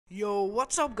Yo,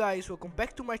 what's up guys, welcome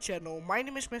back to my channel. My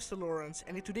name is Mr. Lawrence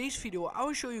and in today's video I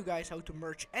will show you guys how to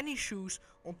merge any shoes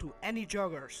onto any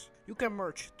joggers. You can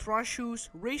merge Tron shoes,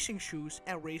 racing shoes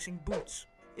and racing boots.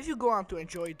 If you go on to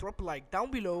enjoy, drop a like down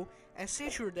below, and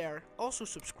since you're there, also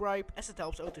subscribe as it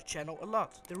helps out the channel a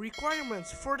lot. The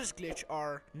requirements for this glitch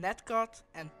are netcut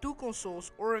and 2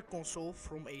 consoles or a console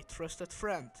from a trusted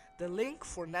friend. The link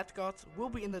for netcut will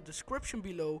be in the description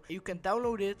below and you can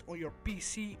download it on your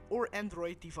PC or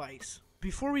Android device.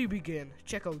 Before we begin,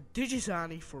 check out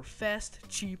Digizani for fast,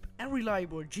 cheap and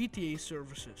reliable GTA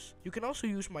services. You can also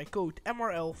use my code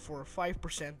MRL for a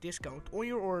 5% discount on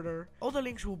your order. All the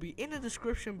links will be in the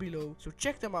description below, so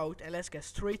check them out and let's get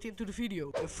straight into the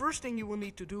video. The first thing you will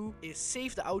need to do is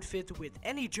save the outfit with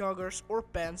any joggers or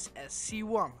pants as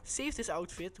C1. Save this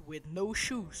outfit with no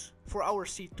shoes. For our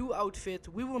C2 outfit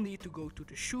we will need to go to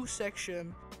the shoe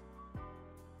section,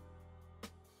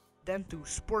 then to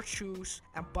sports shoes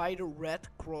and buy the red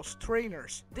cross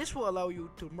trainers. This will allow you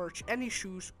to merge any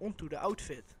shoes onto the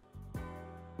outfit.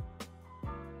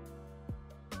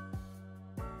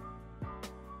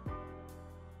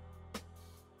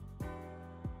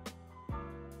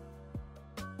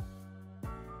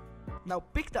 Now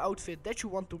pick the outfit that you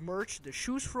want to merge the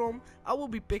shoes from. I will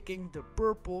be picking the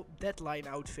purple deadline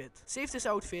outfit. Save this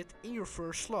outfit in your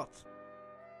first slot.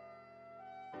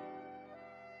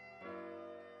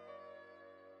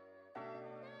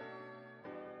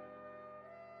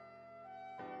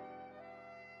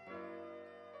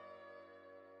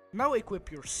 Now equip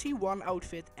your C1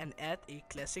 outfit and add a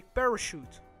classic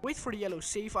parachute. Wait for the yellow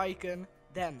save icon,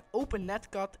 then open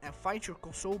netcut and find your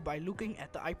console by looking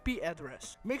at the IP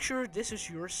address. Make sure this is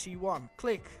your C1.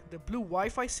 Click the blue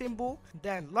Wi-Fi symbol,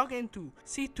 then log into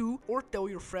C2 or tell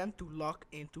your friend to log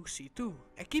into C2.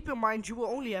 And keep in mind you will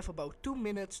only have about 2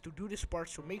 minutes to do this part,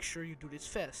 so make sure you do this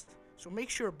fast. So make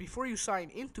sure before you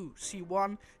sign into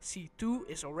C1, C2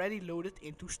 is already loaded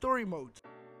into story mode.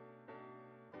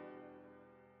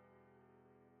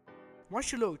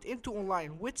 Once you load into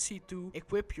online with C2,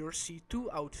 equip your C2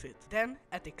 outfit. Then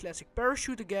add the classic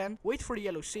parachute again, wait for the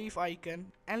yellow save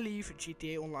icon and leave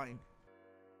GTA Online.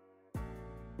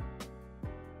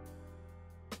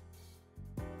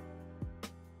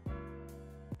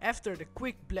 After the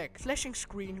quick black flashing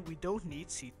screen, we don't need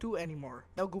C2 anymore.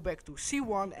 Now go back to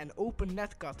C1 and open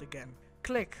netcut again.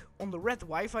 Click on the red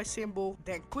Wi-Fi symbol,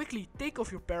 then quickly take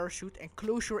off your parachute and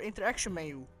close your interaction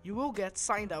menu. You will get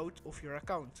signed out of your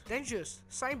account. Then just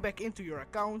sign back into your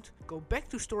account, go back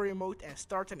to story mode and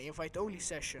start an invite only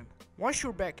session. Once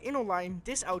you're back in online,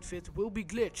 this outfit will be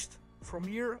glitched. From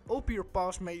here, open your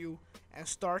pause menu and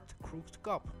start Crooked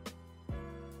Cup.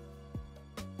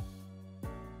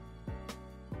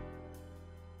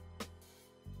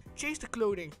 Change the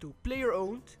clothing to player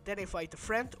owned, then invite a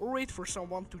friend or wait for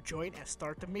someone to join and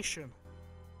start the mission.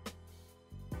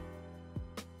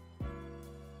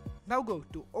 Now go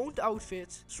to owned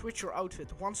outfits, switch your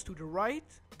outfit once to the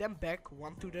right, then back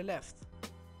one to the left.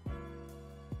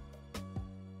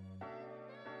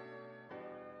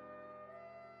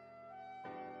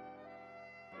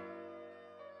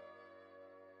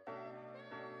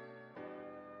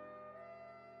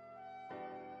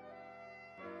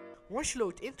 Once you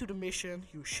load into the mission,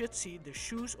 you should see the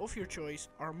shoes of your choice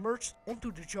are merged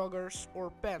onto the joggers or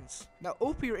pants. Now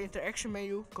open your interaction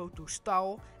menu, go to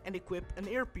style and equip an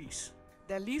earpiece.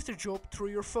 Then leave the job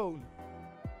through your phone.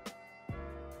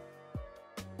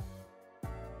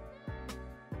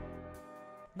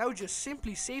 Now just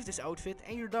simply save this outfit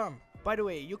and you're done. By the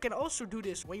way, you can also do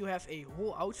this when you have a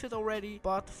whole outfit already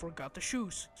but forgot the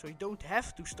shoes, so you don't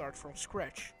have to start from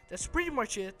scratch. That's pretty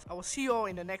much it. I will see you all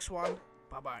in the next one.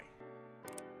 Bye bye.